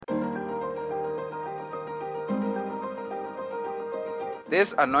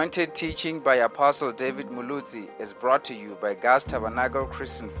This anointed teaching by Apostle David Muluzi is brought to you by God's Tabernacle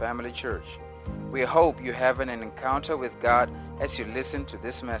Christian Family Church. We hope you have an encounter with God as you listen to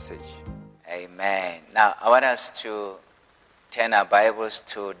this message. Amen. Now, I want us to turn our Bibles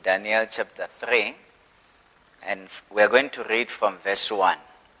to Daniel chapter 3, and we're going to read from verse 1.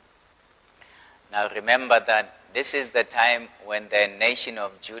 Now, remember that this is the time when the nation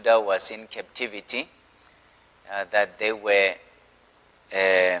of Judah was in captivity, that they were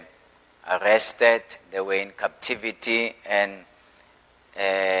arrested, they were in captivity, and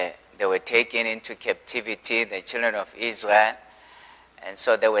they were taken into captivity, the children of Israel, and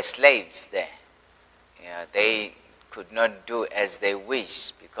so they were slaves there. They could not do as they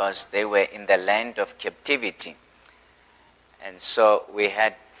wished because they were in the land of captivity. And so we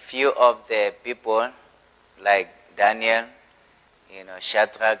had few of the people like Daniel,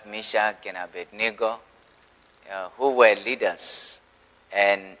 Shadrach, Meshach, and Abednego, who were leaders,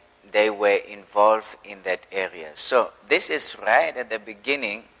 and they were involved in that area. So this is right at the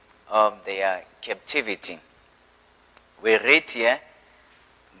beginning of their captivity. We read here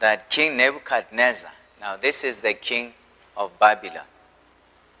that King Nebuchadnezzar, now this is the king of Babylon.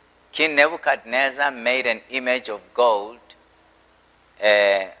 King Nebuchadnezzar made an image of gold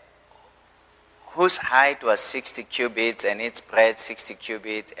whose height was 60 cubits and its breadth 60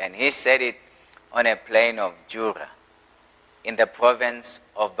 cubits, and he set it on a plain of Dura in the province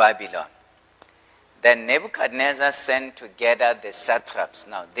of Babylon. Then Nebuchadnezzar sent together the satraps.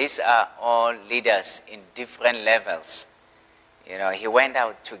 Now, these are all leaders in different levels. He went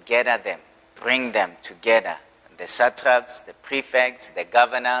out to gather them, bring them together. The satraps, the prefects, the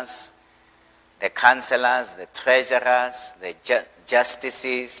governors, the counselors, the treasurers, the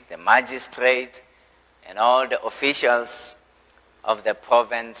justices, the magistrates, and all the officials of the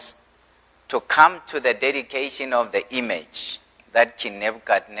province to come to the dedication of the image that King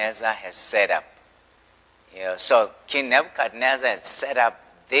Nebuchadnezzar has set up. So King Nebuchadnezzar had set up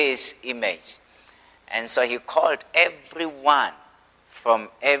this image. And so he called everyone from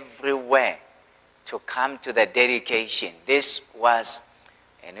everywhere to come to the dedication. This was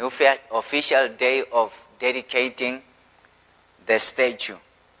an official day of dedicating the statue.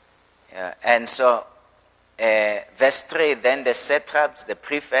 And so verse 3, then the satraps, the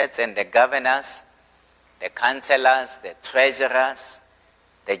prefects, and the governors, the counselors, the treasurers,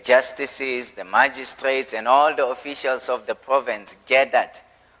 the justices, the magistrates, and all the officials of the province gathered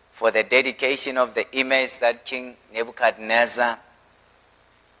for the dedication of the image that King Nebuchadnezzar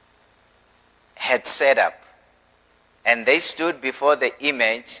had set up. And they stood before the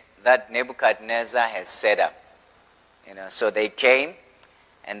image that Nebuchadnezzar had set up. So they came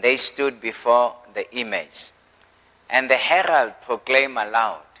and they stood before the image. And the herald proclaimed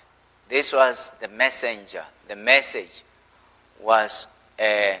aloud. This was the messenger. The message was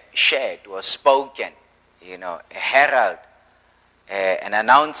shared, was spoken. A herald, an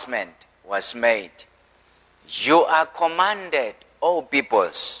announcement was made. You are commanded, O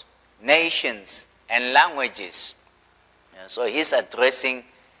peoples, nations, and languages. So he's addressing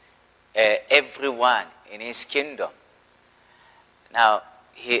everyone in his kingdom. Now,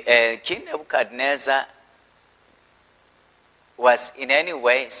 King Nebuchadnezzar was in any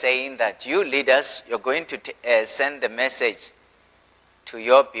way saying that you leaders, you're going to send the message to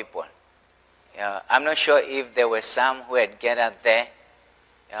your people. I'm not sure if there were some who had gathered there,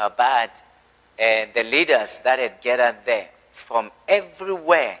 but the leaders that had gathered there from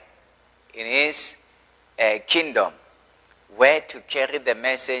everywhere in his kingdom were to carry the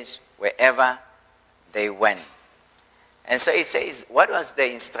message wherever they went. And so he says, what was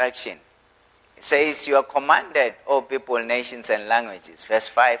the instruction? He says, you are commanded, O people, nations, and languages. Verse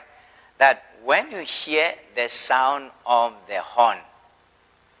 5, that when you hear the sound of the horn,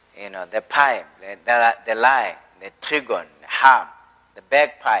 the pipe, the lyre, the trigon, the harp, the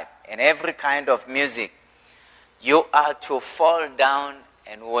bagpipe, and every kind of music, you are to fall down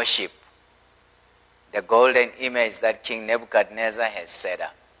and worship the golden image that King Nebuchadnezzar has set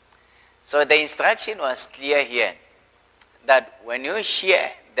up. So the instruction was clear here, that when you hear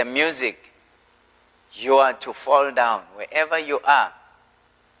the music, you are to fall down. Wherever you are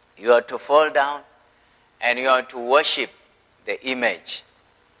to fall down and you are to worship the image.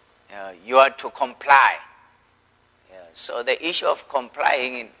 You are to comply. So the issue of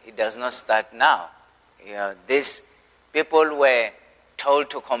complying, it does not start now. These people were told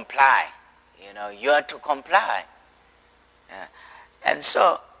to comply. You are to comply. And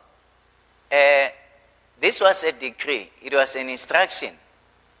so this was a decree. It was an instruction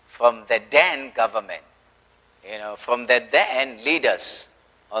from the then government, from the then leaders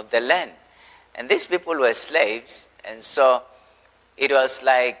of the land. And these people were slaves, and so it was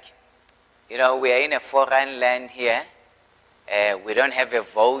like, we are in a foreign land here. We don't have a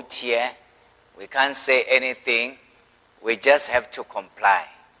vote here. We can't say anything. We just have to comply.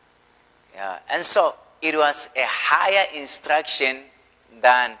 And so it was a higher instruction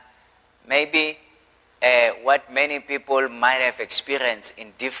than maybe what many people might have experienced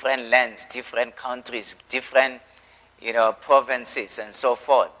in different lands, different countries, different provinces and so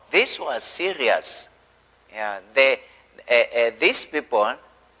forth. This was serious. These people,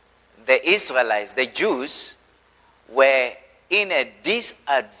 the Israelites, the Jews, were in a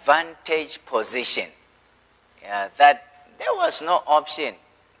disadvantaged position. That there was no option.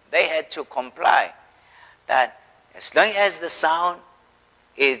 They had to comply. That as long as the sound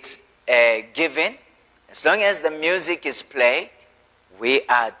is given, as long as the music is played, we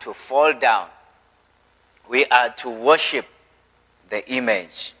are to fall down. We are to worship the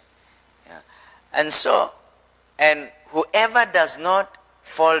image. And so, and whoever does not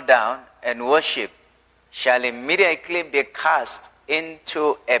fall down and worship shall immediately be cast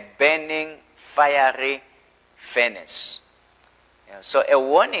into a burning fiery furnace. So a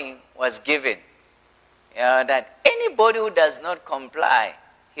warning was given that anybody who does not comply,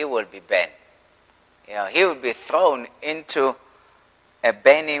 he will be burned. He will be thrown into a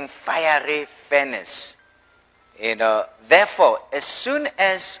burning fiery furnace. Therefore, as soon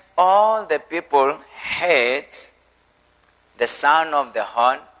as all the people heard the sound of the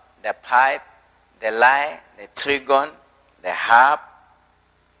horn, the pipe, the lyre, the trigon, the harp,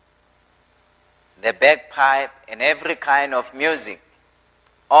 the bagpipe, and every kind of music,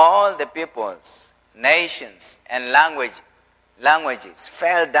 all the peoples, nations, and languages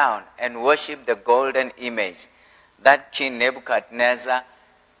fell down and worshipped the golden image that King Nebuchadnezzar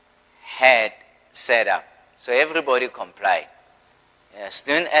had set up. So everybody complied. As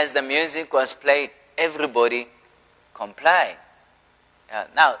soon as the music was played, everybody complied.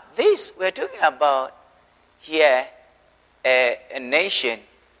 Now, this we're talking about here, a nation,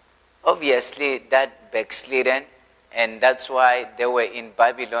 obviously, that backslidden, and that's why they were in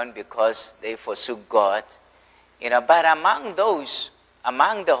Babylon, because they forsook God. But among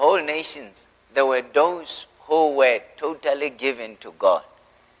the whole nations, there were those who were totally given to God.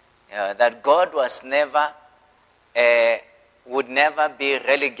 That God was would never be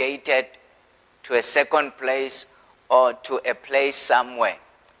relegated to a second place or to a place somewhere.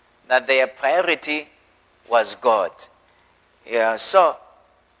 That their priority was God. So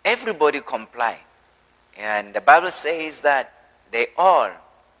everybody complied. And the Bible says that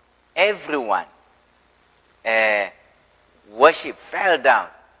everyone worship fell down.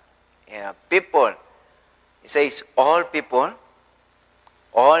 People, it says all people,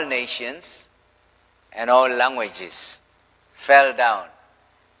 all nations, and all languages fell down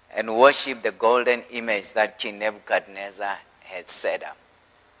and worshipped the golden image that King Nebuchadnezzar had set up.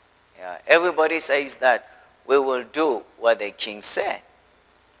 Everybody says that we will do what the king said.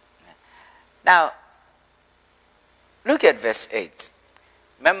 Now, look at verse 8.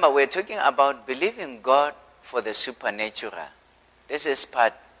 Remember, we're talking about believing God for the supernatural. This is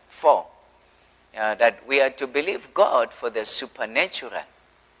part 4. That we are to believe God for the supernatural.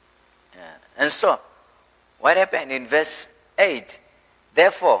 And so, what happened in verse 8?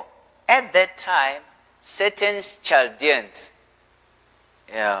 Therefore, at that time, Satan's Chaldeans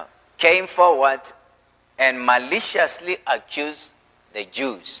came forward and maliciously accused the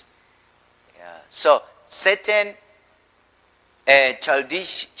Jews. So, Satan,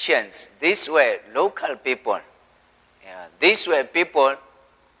 Chaldeans, these were local people. These were people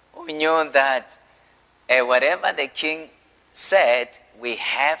who knew that whatever the king said, we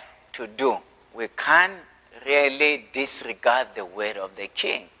have to do. We can't really disregard the word of the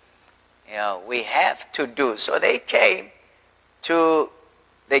king. We have to do. So they came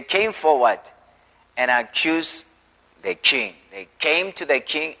forward and accused the king. They came to the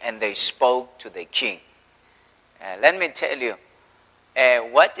king and they spoke to the king. Let me tell you,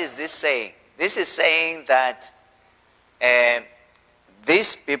 what is this saying? This is saying that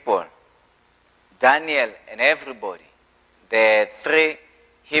these people, Daniel and everybody, the 3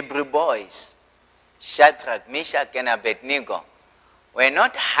 Hebrew boys, Shadrach, Meshach, and Abednego, were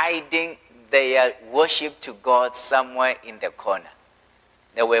not hiding their worship to God somewhere in the corner.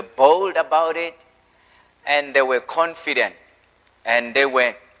 They were bold about it, and they were confident, and they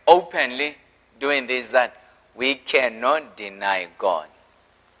were openly doing this, that we cannot deny God.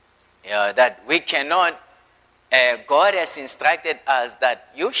 That we cannot, God has instructed us that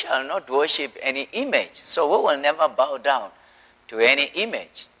you shall not worship any image. So we will never bow down to any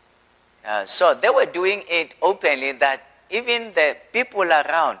image. So they were doing it openly, that even the people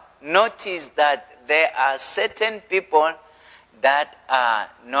around noticed that there are certain people that are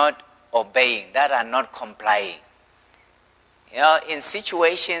not obeying, that are not complying. In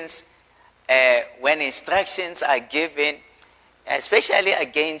situations when instructions are given, especially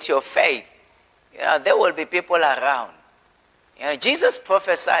against your faith, there will be people around. Jesus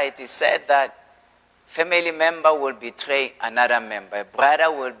prophesied, he said that family member will betray another member, a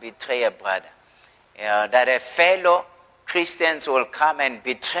brother will betray a brother, that a fellow Christians will come and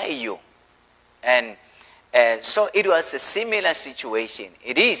betray you. And so it was a similar situation.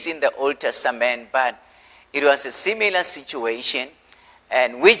 It is in the Old Testament, but it was a similar situation,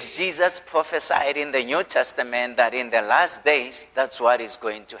 and which Jesus prophesied in the New Testament that in the last days, that's what is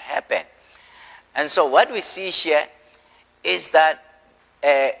going to happen. And so what we see here is that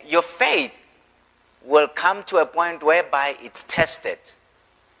your faith will come to a point whereby it's tested,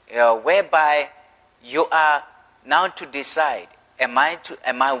 whereby you are now to decide, am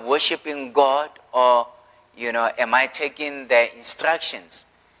I worshiping God, or am I taking the instructions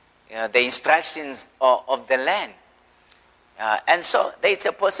of the land? And so there's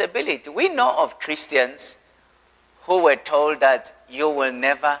a possibility. We know of Christians who were told that you will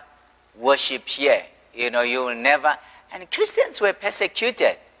never worship here. You will never. And Christians were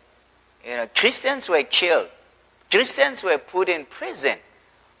persecuted. Christians were killed. Christians were put in prison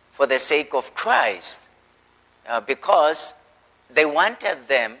for the sake of Christ, because they wanted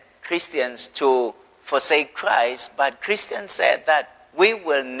them, Christians, to forsake Christ, but Christians said that we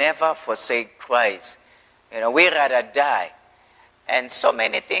will never forsake Christ. We rather die. And so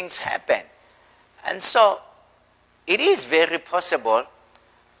many things happen. And so it is very possible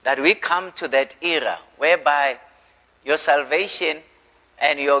that we come to that era whereby your salvation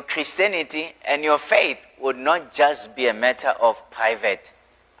and your Christianity and your faith would not just be a matter of private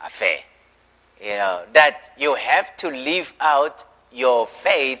affair. That you have to live out your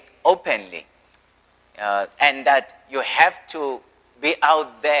faith openly. And that you have to be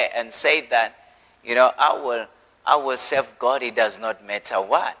out there and say that, I will serve God, it does not matter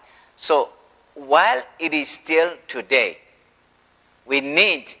what. So while it is still today, we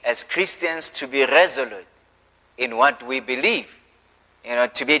need as Christians to be resolute in what we believe,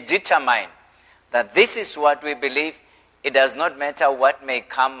 to be determined that this is what we believe. It does not matter what may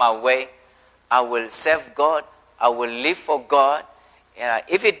come my way. I will serve God. I will live for God.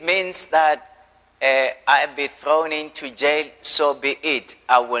 If it means that I'll be thrown into jail, so be it.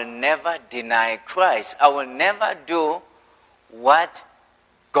 I will never deny Christ. I will never do what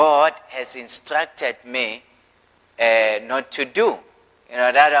God has instructed me not to do.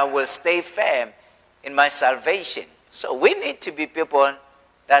 That I will stay firm in my salvation. So we need to be people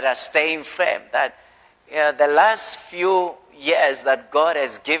that are staying firm. That the last few years that God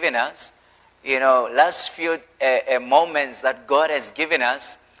has given us, last few moments that God has given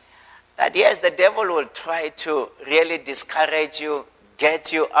us, that yes, the devil will try to really discourage you,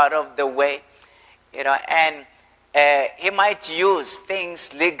 get you out of the way, and he might use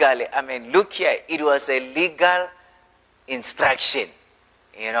things legally. I mean, look here, it was a legal instruction,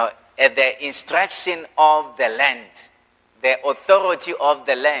 the instruction of the land, the authority of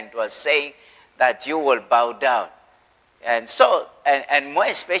the land was saying that you will bow down. And so, and more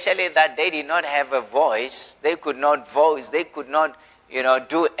especially that they did not have a voice, they could not voice, they could not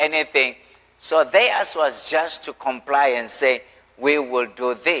do anything. So theirs was just to comply and say, we will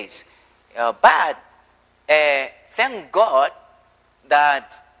do this. But thank God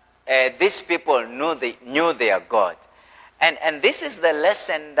that these people knew their God. And this is the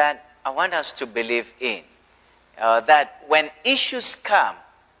lesson that I want us to believe in. That when issues come,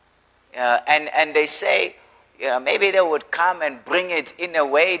 and they say, maybe they would come and bring it in a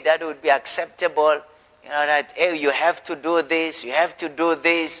way that would be acceptable, that, hey, you have to do this, you have to do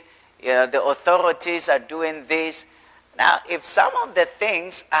this, the authorities are doing this. Now, if some of the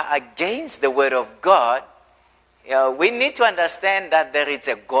things are against the word of God, we need to understand that there is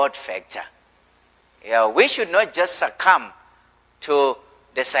a God factor. We should not just succumb to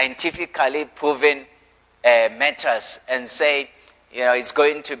the scientifically proven matters and say, it's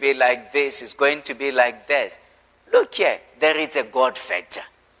going to be like this, it's going to be like this. Look here, there is a God factor.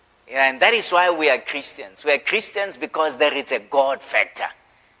 And that is why we are Christians. We are Christians because there is a God factor.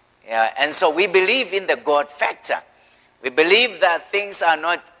 And so we believe in the God factor. We believe that things are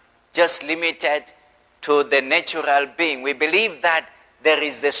not just limited to the natural being. We believe that there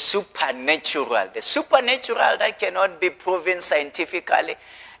is the supernatural. The supernatural that cannot be proven scientifically,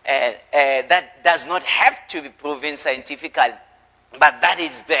 that does not have to be proven scientifically, but that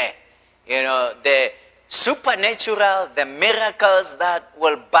is there. The supernatural, the miracles that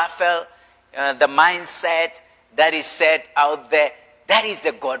will baffle the mindset that is set out there, that is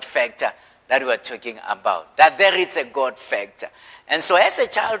the God factor. that we're talking about, that there is a God factor. And so as a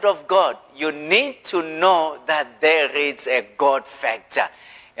child of God, you need to know that there is a God factor,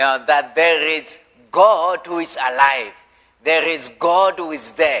 that there is God who is alive. There is God who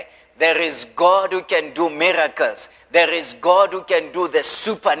is there. There is God who can do miracles. There is God who can do the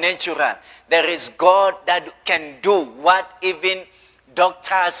supernatural. There is God that can do what even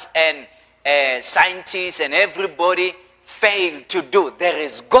doctors and scientists and everybody fail to do. There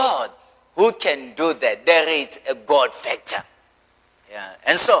is God who can do that. There is a God factor. Yeah.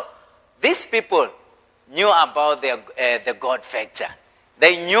 And so these people knew about the God factor.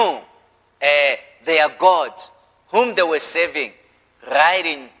 They knew their God whom they were serving right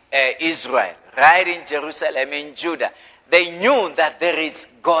in Israel, right in Jerusalem, in Judah. They knew that there is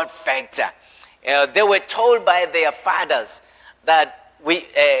God factor. They were told by their fathers that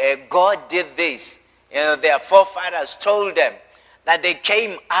God did this. Their forefathers told them that they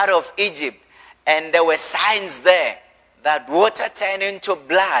came out of Egypt and there were signs there that water turned into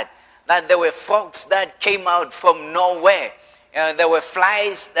blood, that there were frogs that came out from nowhere. There were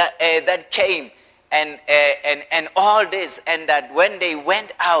flies that came and all this, and that when they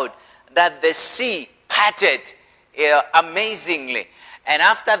went out, that the sea parted amazingly. And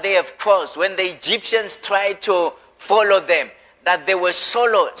after they have crossed, when the Egyptians tried to follow them, that they were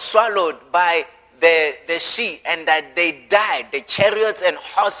swallowed by the sea, and that they died, the chariots and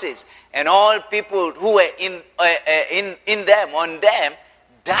horses, and all people who were in them, on them,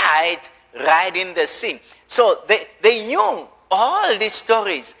 died right in the sea. So they knew all these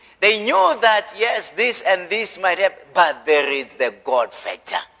stories. They knew that, yes, this and this might happen, but there is the God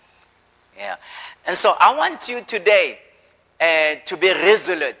factor. Yeah. And so I want you today to be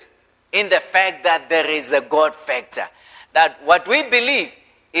resolute in the fact that there is a God factor. That what we believe,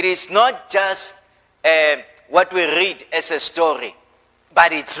 it is not just what we read as a story,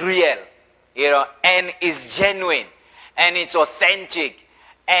 but it's real, and it's genuine, and it's authentic,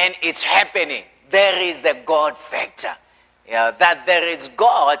 and it's happening. There is the God factor. That there is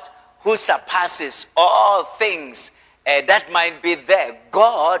God who surpasses all things that might be there.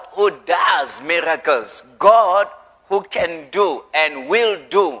 God who does miracles. God who can do and will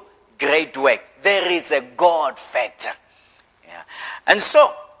do great work. There is a God factor. Yeah. And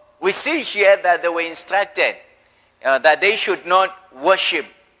so we see here that they were instructed that they should not worship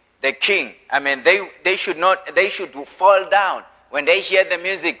the king. I mean, they should fall down when they hear the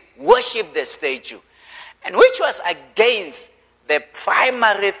music, worship the statue. And which was against the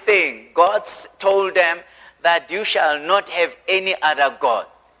primary thing. God told them that you shall not have any other God.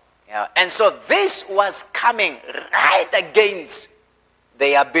 Yeah. And so this was coming right against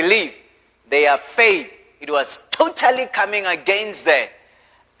their belief, their faith. It was totally coming against that.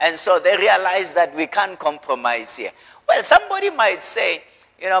 And so they realized that we can't compromise here. Well, somebody might say,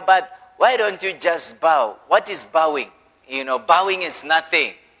 but why don't you just bow? What is bowing? Bowing is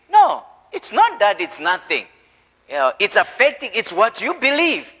nothing. No, it's not that it's nothing. It's affecting, it's what you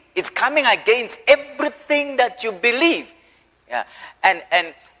believe. It's coming against everything that you believe. Yeah.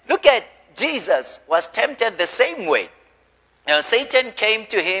 And look at Jesus was tempted the same way. Satan came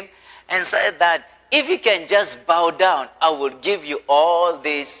to him and said that if you can just bow down, I will give you all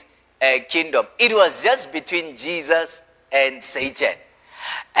this kingdom. It was just between Jesus and Satan.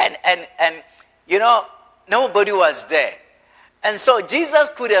 And nobody was there. And so Jesus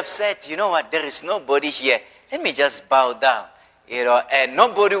could have said, you know what, there is nobody here. Let me just bow down, and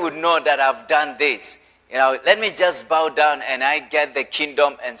nobody would know that I've done this. Let me just bow down and I get the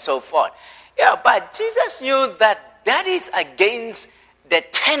kingdom and so forth. Yeah, but Jesus knew that that is against the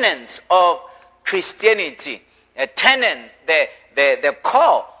tenets of Christianity, the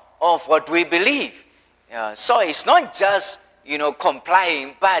core of what we believe. So it's not just,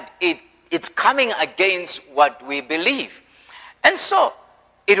 complying, but it's coming against what we believe. And so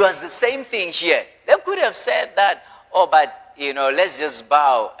it was the same thing here. They could have said that, but, let's just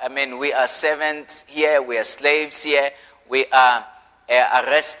bow. I mean, we are servants here, we are slaves here, we are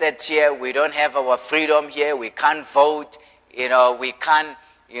arrested here, we don't have our freedom here, we can't vote, we can't,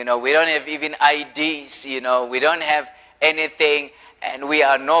 we don't have even IDs, we don't have anything, and we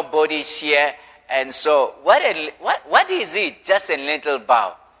are nobodies here. And so what is it? Just a little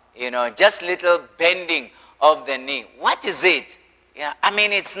bow, just little bending of the knee. What is it? Yeah, I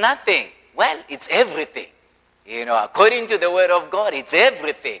mean, it's nothing. Well, it's everything. According to the word of God, it's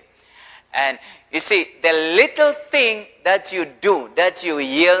everything. And you see, the little thing that you do, that you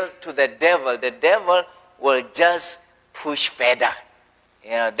yield to the devil will just push further.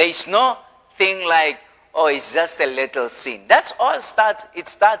 There's no thing like, it's just a little sin. That's all it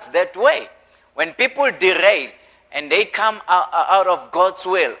starts that way. When people derail and they come out of God's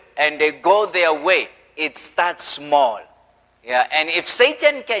will and they go their way, it starts small. Yeah, and if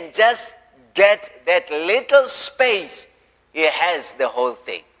Satan can just get that little space, he has the whole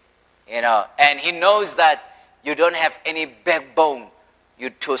thing. And he knows that you don't have any backbone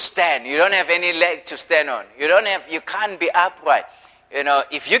to stand. You don't have any leg to stand on. You can't be upright.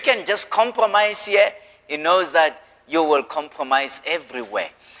 If you can just compromise here, he knows that you will compromise everywhere.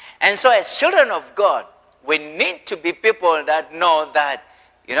 And so as children of God, we need to be people that know that,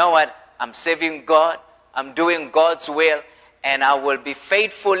 you know what, I'm serving God, I'm doing God's will, and I will be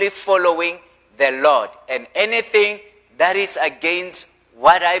faithfully following the Lord. And anything that is against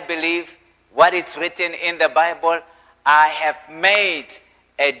what I believe, what is written in the Bible, I have made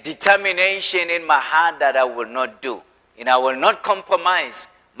a determination in my heart that I will not do. And I will not compromise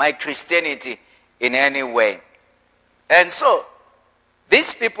my Christianity in any way. And so,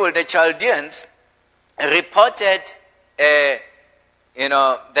 these people, the Chaldeans, reported, the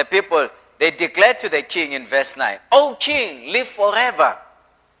people, they declared to the king in verse 9, "O king, live forever.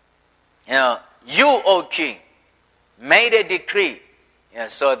 You, O king, made a decree."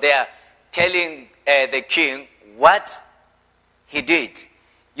 So they are telling the king what he did.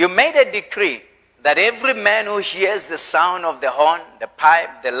 "You made a decree that every man who hears the sound of the horn, the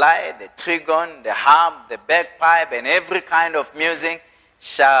pipe, the lyre, the trigon, the harp, the bagpipe, and every kind of music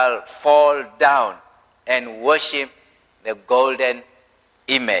shall fall down and worship the golden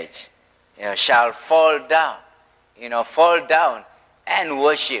image." Shall fall down, fall down and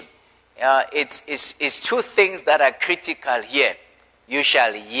worship. It's two things that are critical here. You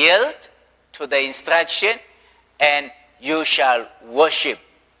shall yield to the instruction, and you shall worship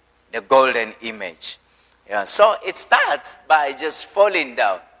the golden image. So it starts by just falling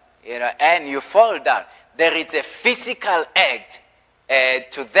down, and you fall down. There is a physical act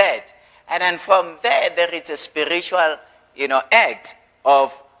to that. And then from there is a spiritual, act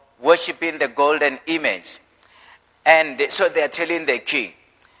of worshiping the golden image. And so they are telling the king.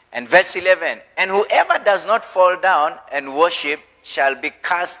 And verse 11, "And whoever does not fall down and worship shall be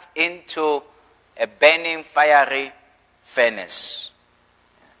cast into a burning fiery furnace."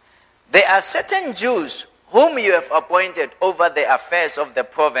 There are certain Jews whom you have appointed over the affairs of the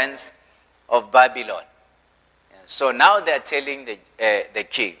province of Babylon. So now they are telling the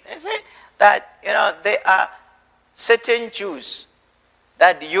king. They say that, there are certain Jews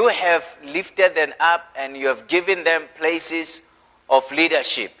that you have lifted them up and you have given them places of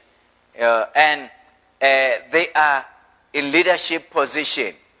leadership. And they are in leadership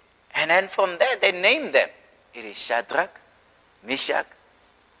position. And then from there they name them. It is Shadrach, Meshach,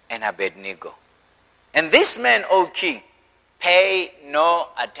 and Abednego. And this men, O king, pay no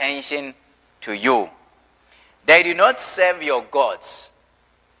attention to you. They do not serve your gods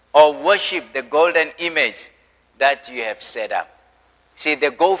or worship the golden image that you have set up. See, they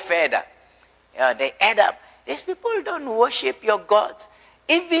go further. They add up. These people don't worship your gods,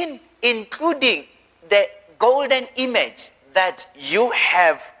 even including the golden image that you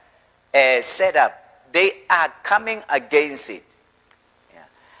have set up. They are coming against it.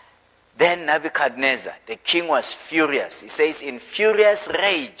 Then Nebuchadnezzar, the king, was furious. He says, in furious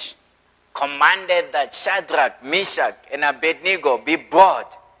rage, commanded that Shadrach, Meshach, and Abednego be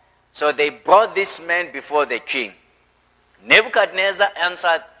brought. So they brought these men before the king. Nebuchadnezzar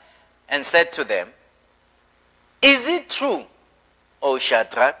answered and said to them, "Is it true, O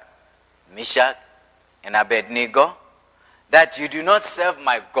Shadrach, Meshach, and Abednego, that you do not serve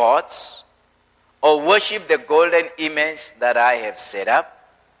my gods or worship the golden image that I have set up?"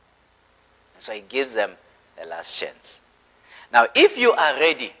 So he gives them the last chance. Now, if you are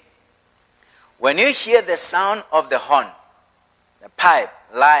ready, when you hear the sound of the horn, the pipe,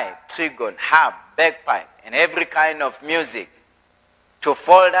 lyre, trigon, harp, bagpipe, and every kind of music, to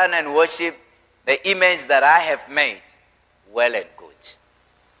fall down and worship the image that I have made, well and good.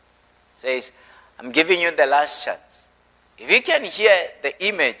 Says, I'm giving you the last chance. If you can hear the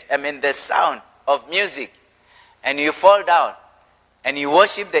image, the sound of music, and you fall down and you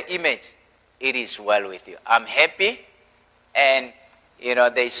worship the image, it is well with you. I'm happy, and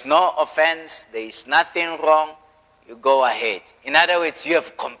there is no offense, there is nothing wrong. You go ahead. In other words, you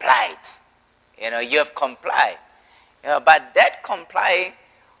have complied. You have complied. But that complying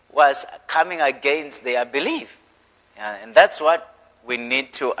was coming against their belief. And that's what we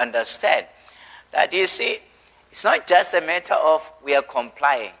need to understand. That you see, it's not just a matter of we are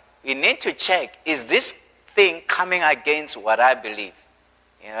complying. We need to check, is this thing coming against what I believe?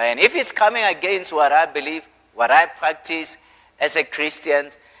 And if it's coming against what I believe, what I practice as a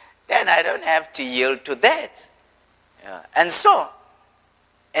Christian, then I don't have to yield to that. And so,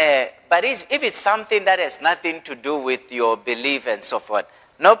 But if it's something that has nothing to do with your belief and so forth,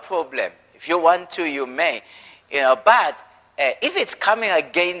 no problem. If you want to, you may. But if it's coming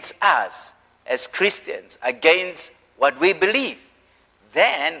against us as Christians, against what we believe,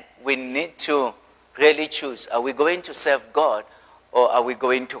 then we need to really choose. Are we going to serve God, or are we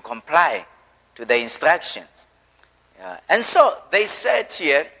going to comply to the instructions? And so they said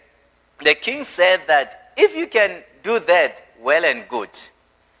here, the king said that if you can do that, well and good.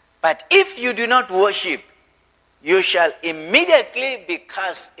 But if you do not worship, you shall immediately be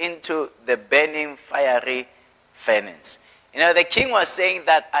cast into the burning fiery furnace. The king was saying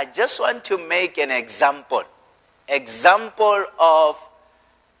that I just want to make an example of,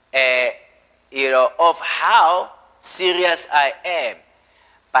 of how serious I am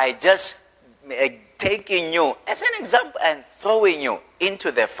by just taking you as an example and throwing you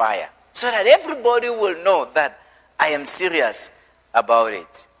into the fire, so that everybody will know that I am serious about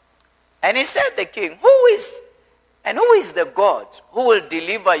it. And he said, the king, who is the God who will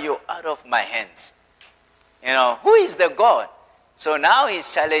deliver you out of my hands? Who is the God? So now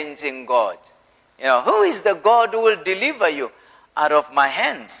he's challenging God. Who is the God who will deliver you out of my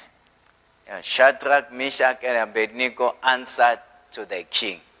hands? Shadrach, Meshach, and Abednego answered to the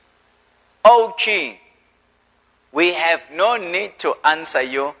king, O king, we have no need to answer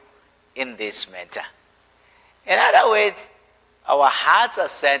you in this matter. In other words, our hearts are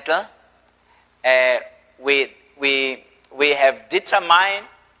settled. We have determined,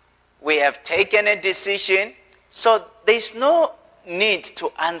 we have taken a decision, so there's no need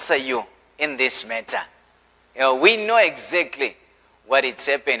to answer you in this matter. We know exactly what is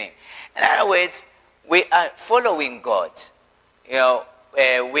happening. In other words, we are following God. There's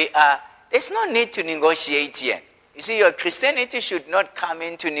no need to negotiate here. You see, your Christianity should not come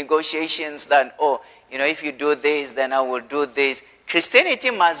into negotiations that, if you do this, then I will do this.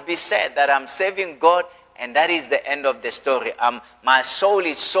 Christianity must be said that I'm serving God, and that is the end of the story. My soul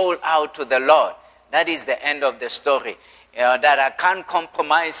is sold out to the Lord. That is the end of the story. That I can't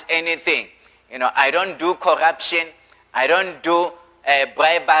compromise anything. I don't do corruption. I don't do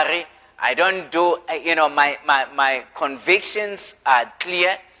bribery. I don't do, my convictions are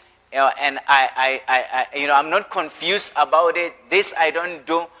clear. And I'm not confused about it. This I don't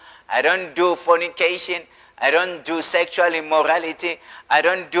do. I don't do fornication. I don't do sexual immorality. I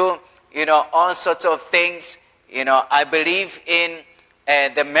don't do, all sorts of things. I believe in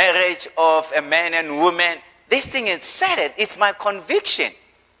the marriage of a man and woman. This thing is settled. It's my conviction.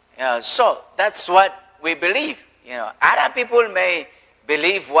 So that's what we believe. Other people may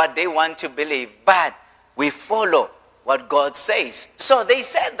believe what they want to believe, but we follow what God says. So they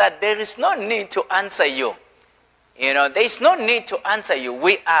said that there is no need to answer you. There is no need to answer you.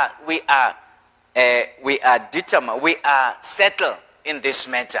 We are determined. We are settled in this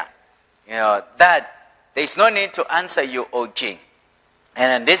matter. That there is no need to answer you, O king.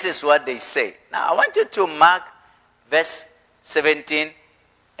 And this is what they say. Now I want you to mark verse 17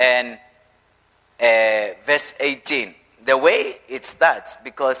 and verse 18. The way it starts,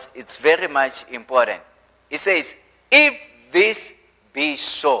 because it's very much important. It says, if this be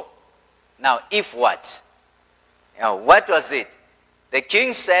so. Now, if what? What was it? The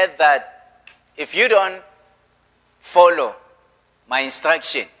king said that if you don't follow my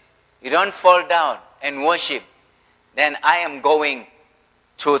instruction, you don't fall down and worship, then I am going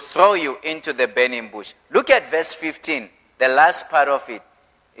to throw you into the burning bush. Look at verse 15, the last part of it.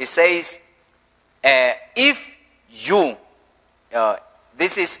 It says, if you,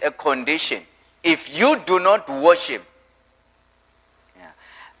 this is a condition, if you do not worship,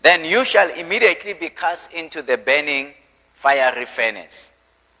 then you shall immediately be cast into the burning fiery furnace.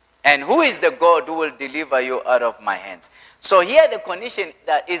 And who is the God who will deliver you out of my hands? So here the condition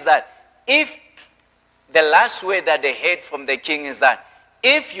is that if the last word that they heard from the king is that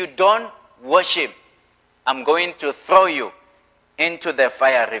if you don't worship, I'm going to throw you into the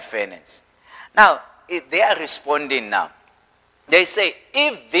fiery furnace. Now, they are responding now. They say,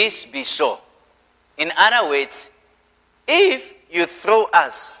 if this be so. In other words, if you throw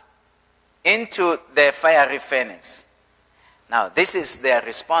us into the fiery furnace. Now, this is their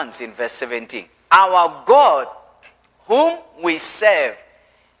response in verse 17. Our God, whom we serve,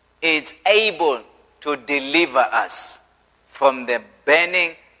 is able to deliver us from the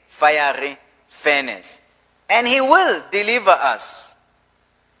burning fiery furnace. And he will deliver us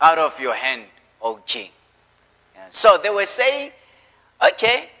out of your hand, O king. So they were saying,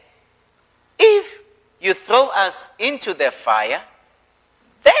 okay, if you throw us into the fire,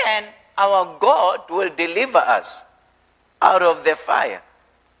 then our God will deliver us out of the fire.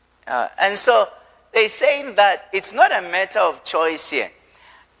 And so they're saying that it's not a matter of choice here.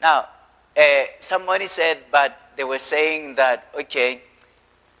 Now, somebody said, but they were saying that, okay,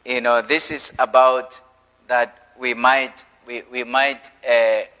 this is about that we might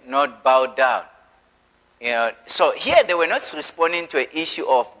not bow down. So here they were not responding to an issue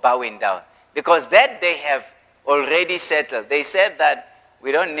of bowing down, because that they have already settled. They said that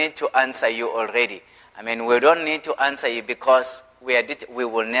we don't need to answer you already. We don't need to answer you because we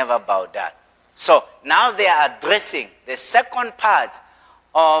will never bow down. So now they are addressing the second part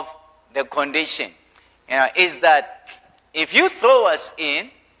of the condition. Is that if you throw us in,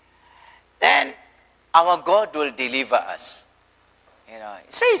 then our God will deliver us.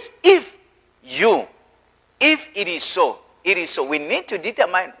 It says, if it is so, it is so. We need to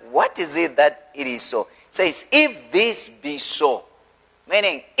determine what is it that it is so. It says, if this be so,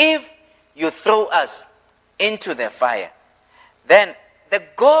 meaning if you throw us into the fire, then the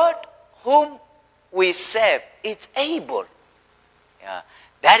God whom we serve is able.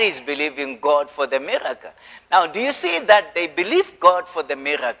 That is believing God for the miracle. Now, do you see that they believe God for the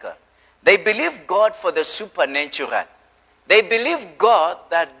miracle? They believe God for the supernatural. They believe God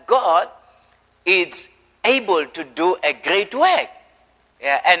that God is able to do a great work.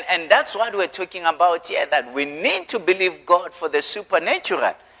 And that's what we're talking about here, that we need to believe God for the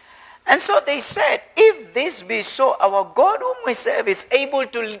supernatural. And so they said, if this be so, our God whom we serve is able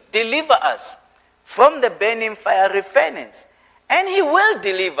to deliver us from the burning fiery furnace. And he will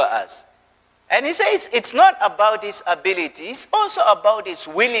deliver us. And he says it's not about his ability, it's also about his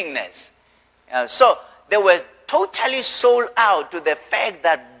willingness. So they were totally sold out to the fact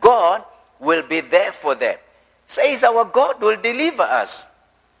that God will be there for them. Says our God will deliver us.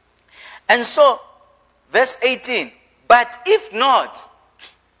 And so, verse 18, but if not,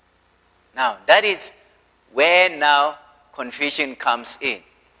 now that is where now confusion comes in.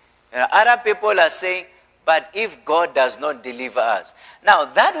 Other people are saying, but if God does not deliver us. Now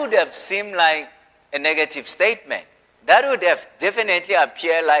that would have seemed like a negative statement. That would have definitely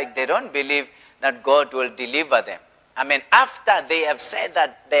appeared like they don't believe that God will deliver them. After they have said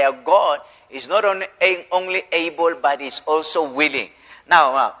that their God is not only able, but is also willing.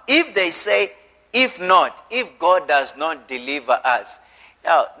 Now, if they say, if not, if God does not deliver us,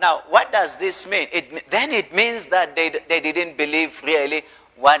 now what does this mean? Then it means that they didn't believe really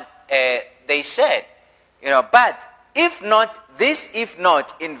what they said. But if not, this if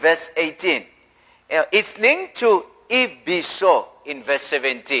not in verse 18, it's linked to if be so in verse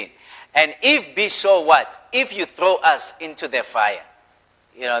 17. And if be so what? If you throw us into the fire,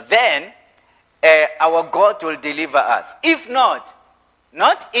 then our God will deliver us. If not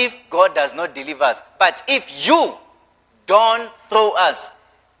if God does not deliver us, but if you don't throw us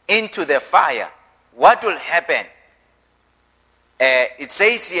into the fire, what will happen? It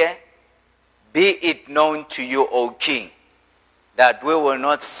says here, be it known to you, O king, that we will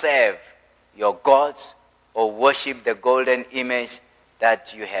not serve your gods or worship the golden image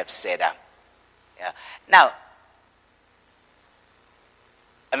that you have set up. Now,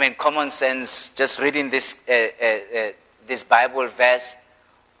 common sense, just reading this Bible verse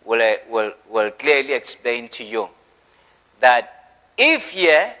will clearly explain to you that if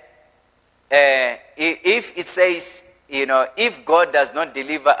here, if it says, if God does not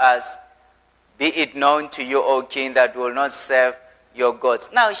deliver us, be it known to you, O king, that will not serve your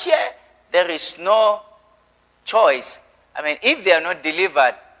gods. Now here, there is no choice. If they are not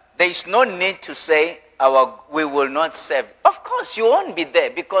delivered, there is no need to say, we will not serve. Of course, you won't be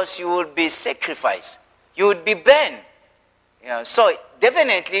there because you will be sacrificed. You would be burned. So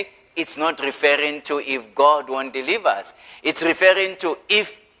definitely, it's not referring to if God won't deliver us. It's referring to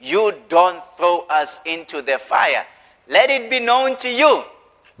if you don't throw us into the fire. Let it be known to you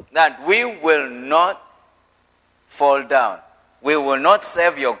that we will not fall down. We will not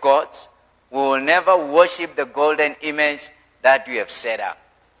serve your gods. We will never worship the golden image that you have set up.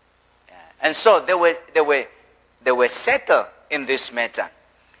 And so they were settled in this matter.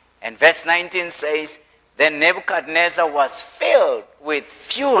 And verse 19 says, then Nebuchadnezzar was filled with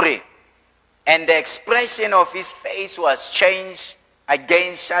fury, and the expression of his face was changed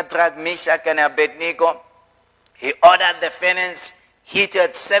against Shadrach, Meshach, and Abednego. He ordered the furnace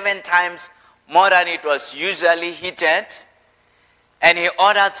heated 7 times more than it was usually heated. And he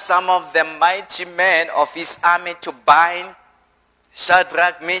ordered some of the mighty men of his army to bind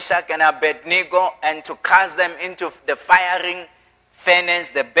Shadrach, Meshach, and Abednego and to cast them into the firing furnace,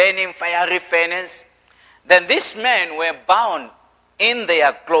 the burning fiery furnace. Then these men were bound in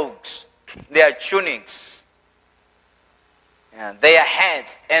their cloaks, their tunics, their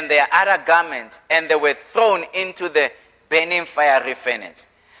heads, and their other garments, and they were thrown into the burning fiery furnace.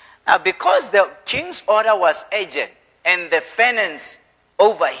 Now, because the king's order was urgent, and the furnace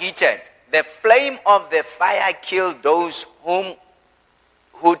overheated. The flame of the fire killed those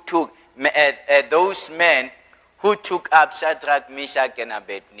those men who took up Shadrach, Meshach, and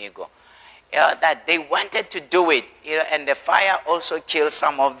Abednego. That they wanted to do it, and the fire also killed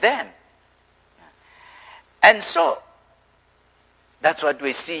some of them. And so, that's what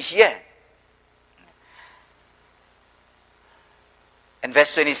we see here. In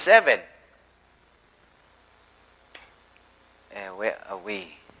verse 27, where are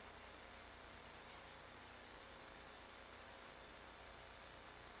we?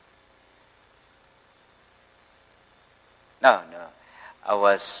 No. I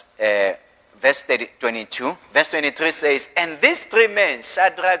was, verse 22. Verse 23 says, and these three men,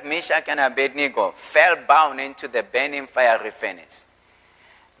 Shadrach, Meshach, and Abednego, fell bound into the burning fiery furnace.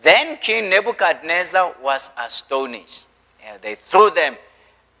 Then King Nebuchadnezzar was astonished. They threw them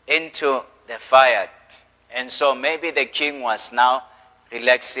into the fire. And so maybe the king was now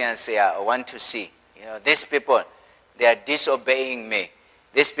relaxing and say, I want to see. These people, they are disobeying me.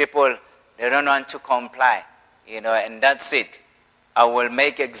 These people, they don't want to comply. And that's it. I will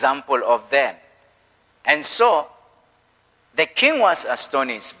make example of them. And so, the king was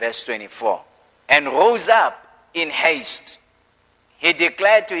astonished, verse 24, and rose up in haste. He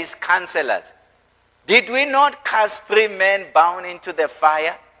declared to his counselors, did we not cast three men bound into the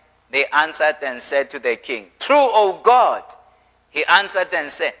fire? They answered and said to the king, true, O God. He answered and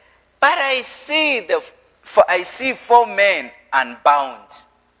said, but I see 4 men unbound,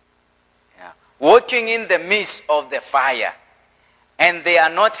 walking in the midst of the fire, and they are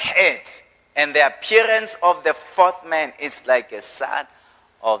not hurt, and the appearance of the 4th man is like a son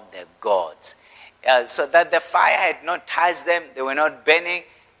of the gods. So that the fire had not touched them, they were not burning,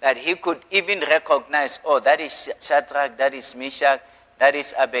 that he could even recognize, oh, that is Shadrach, that is Meshach, that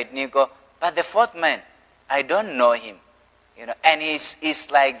is Abednego. But the 4th man, I don't know him. And he's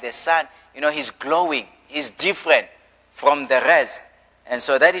like the sun. He's glowing. He's different from the rest. And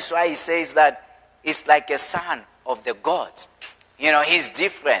so that is why he says that he's like a son of the gods. He's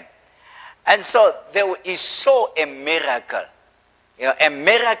different. And so he saw a miracle. A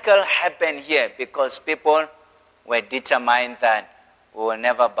miracle happened here because people were determined that we will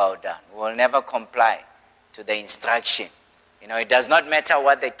never bow down. We will never comply to the instruction. It does not matter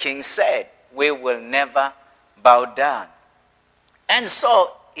what the king said. We will never bow down. And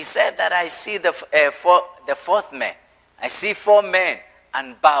so he said that I see the 4th man. I see 4 men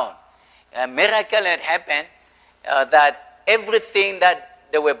unbound. A miracle had happened that everything that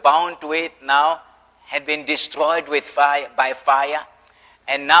they were bound with now had been destroyed by fire.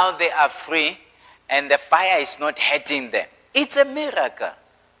 And now they are free and the fire is not hurting them. It's a miracle.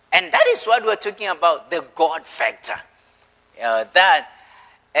 And that is what we're talking about, the God factor.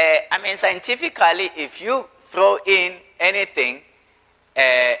 Scientifically, if you throw in anything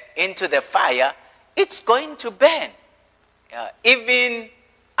into the fire, it's going to burn. Even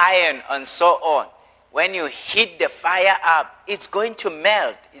iron and so on. When you heat the fire up, it's going to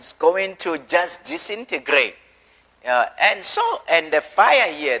melt. It's going to just disintegrate. And the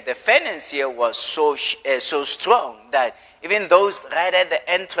fire here, the furnace here was so strong that even those right at the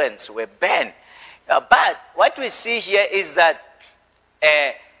entrance were burned. But what we see here is that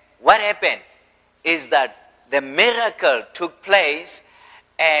what happened is that the miracle took place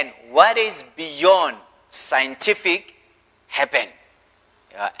and what is beyond scientific happened.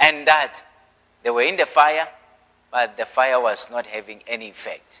 And that they were in the fire, but the fire was not having any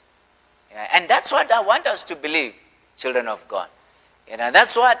effect. And that's what I want us to believe, children of God.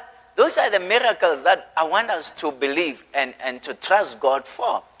 Those are the miracles that I want us to believe and to trust God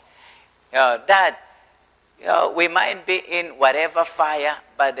for. We might be in whatever fire,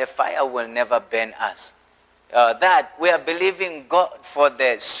 but the fire will never burn us. That we are believing God for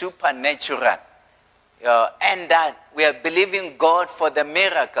the supernatural. And that we are believing God for the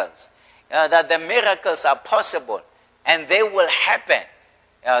miracles. That the miracles are possible and they will happen.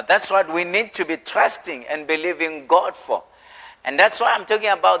 That's what we need to be trusting and believing God for. And that's why I'm talking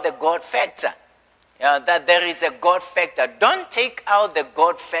about the God factor. That there is a God factor. Don't take out the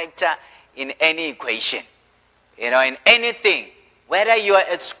God factor in any equation. In anything. Whether you are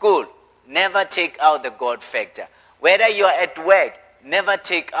at school, never take out the God factor. Whether you are at work, never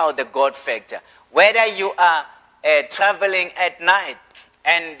take out the God factor. Whether you are traveling at night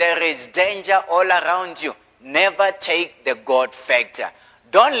and there is danger all around you, never take the God factor.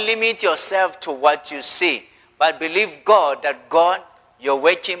 Don't limit yourself to what you see, but believe God that God, you're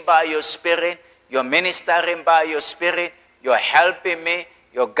working by your Spirit, you're ministering by your Spirit, you're helping me,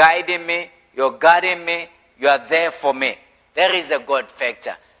 you're guiding me, you're guarding me, you are there for me. There is a God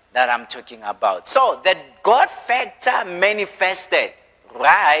factor that I'm talking about. So the God factor manifested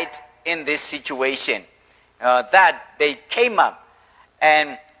right in this situation, that they came up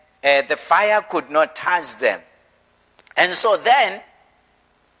and the fire could not touch them. And so then,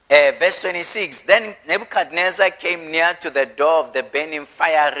 verse 26, then Nebuchadnezzar came near to the door of the burning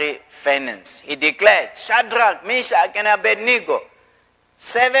fiery furnace. He declared, Shadrach, Meshach, and Abednego,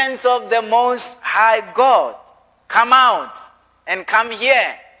 servants of the Most High God, come out and come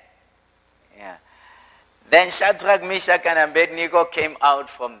here. Yeah. Then Shadrach, Meshach, and Abednego came out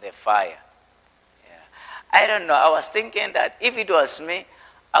from the fire. Yeah. I don't know. I was thinking that if it was me,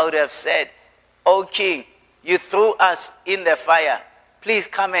 I would have said, "O king, you threw us in the fire. Please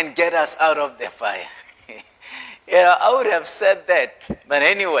come and get us out of the fire." I would have said that. But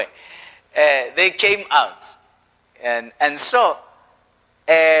anyway, they came out. And so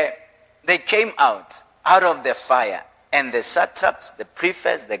they came out of the fire. And the satraps, the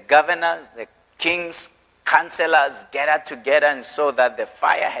prefects, the governors, the king's counselors gathered together and saw that the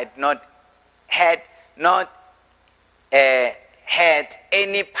fire had not had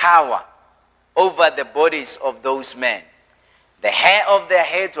any power over the bodies of those men. The hair of their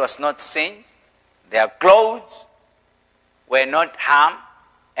heads was not singed, their clothes were not harmed,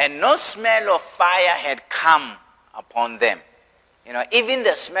 and no smell of fire had come upon them. Even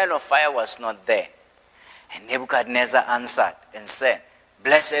the smell of fire was not there. And Nebuchadnezzar answered and said,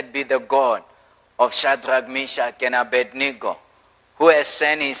 "Blessed be the God of Shadrach, Meshach, and Abednego, who has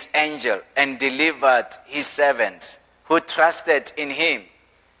sent his angel and delivered his servants who trusted in him,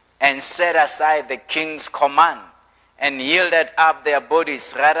 and set aside the king's command, and yielded up their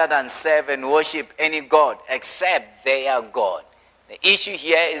bodies rather than serve and worship any god except their God." The issue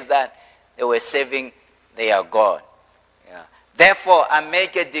here is that they were serving their God. Yeah. Therefore, I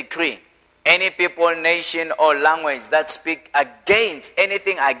make a decree. Any people, nation, or language that speak against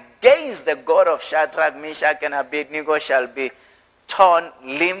anything against the God of Shadrach, Meshach, and Abednego shall be torn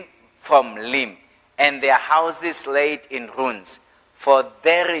limb from limb, and their houses laid in ruins. For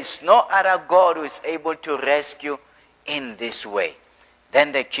there is no other God who is able to rescue in this way.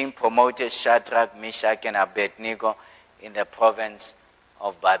 Then the king promoted Shadrach, Meshach, and Abednego in the province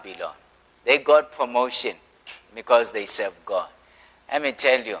of Babylon. They got promotion because they serve God. Let me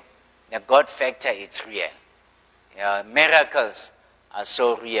tell you, the God factor is real. Miracles are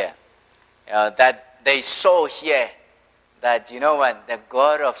so real that they saw here that, the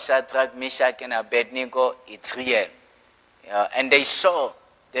God of Shadrach, Meshach, and Abednego, it's real. And they saw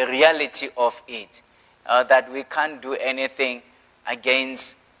the reality of it, that we can't do anything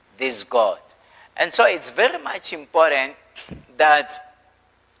against this God. And so it's very much important that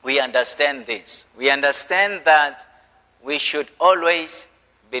we understand this. We understand that we should always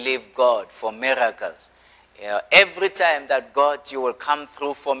believe God for miracles. Every time that God, you will come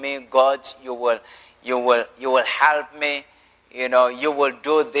through for me. God, you will help me. You will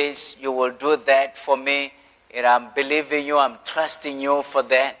do this. You will do that for me. I'm believing you. I'm trusting you for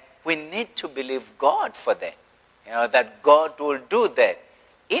that. We need to believe God for that. That God will do that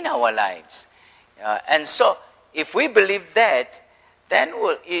in our lives. And so, if we believe that, then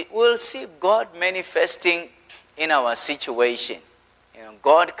we'll see God manifesting in our situation.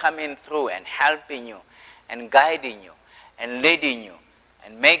 God coming through and helping you and guiding you and leading you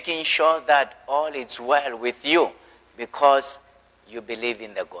and making sure that all is well with you because you believe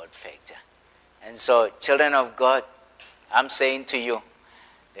in the God factor. And so, children of God, I'm saying to you,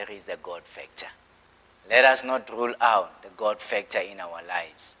 there is the God factor. Let us not rule out the God factor in our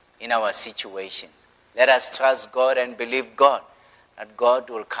lives, in our situations. Let us trust God and believe God, that God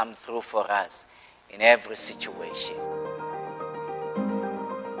will come through for us in every situation.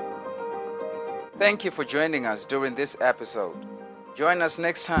 Thank you for joining us during this episode. Join us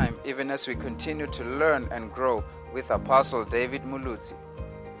next time even as we continue to learn and grow with Apostle David Muluzi.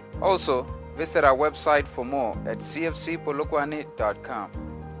 Also, visit our website for more at cfcpolokwane.com.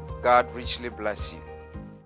 God richly bless you.